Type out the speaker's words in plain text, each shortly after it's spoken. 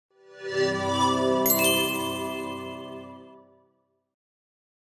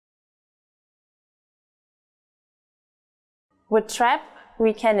With TRAP,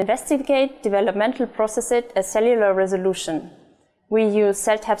 we can investigate developmental processes at cellular resolution. We use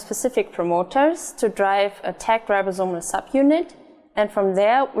cell type-specific promoters to drive a tagged ribosomal subunit, and from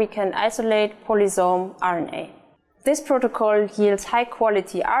there we can isolate polysome RNA. This protocol yields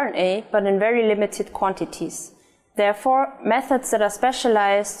high-quality RNA, but in very limited quantities. Therefore, methods that are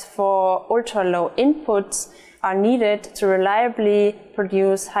specialized for ultra-low inputs are needed to reliably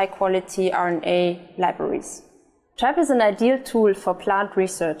produce high-quality RNA libraries. TRAP is an ideal tool for plant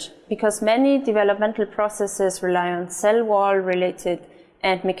research because many developmental processes rely on cell wall-related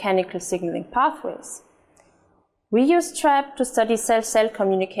and mechanical signaling pathways. We use TRAP to study cell-cell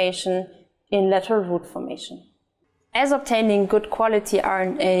communication in lateral root formation. As obtaining good quality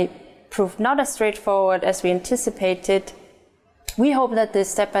RNA proved not as straightforward as we anticipated, we hope that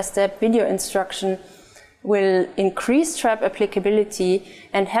this step-by-step video instruction will increase TRAP applicability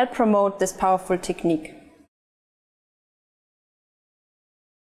and help promote this powerful technique.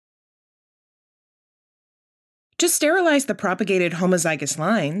 To sterilize the propagated homozygous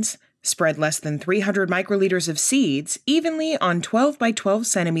lines, spread less than 300 microliters of seeds evenly on 12 by 12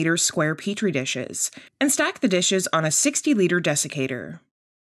 centimeters square petri dishes, and stack the dishes on a 60-liter desiccator.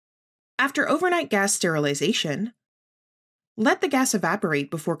 After overnight gas sterilization, let the gas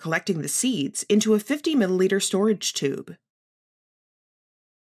evaporate before collecting the seeds into a 50 milliliter storage tube.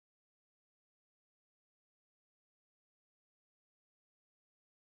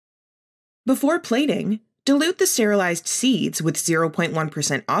 Before plating, dilute the sterilized seeds with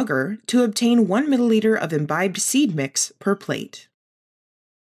 0.1% agar to obtain 1 milliliter of imbibed seed mix per plate.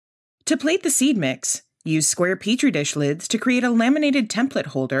 To plate the seed mix, use square petri dish lids to create a laminated template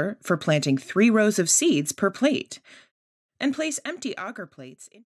holder for planting 3 rows of seeds per plate, and place empty agar plates in.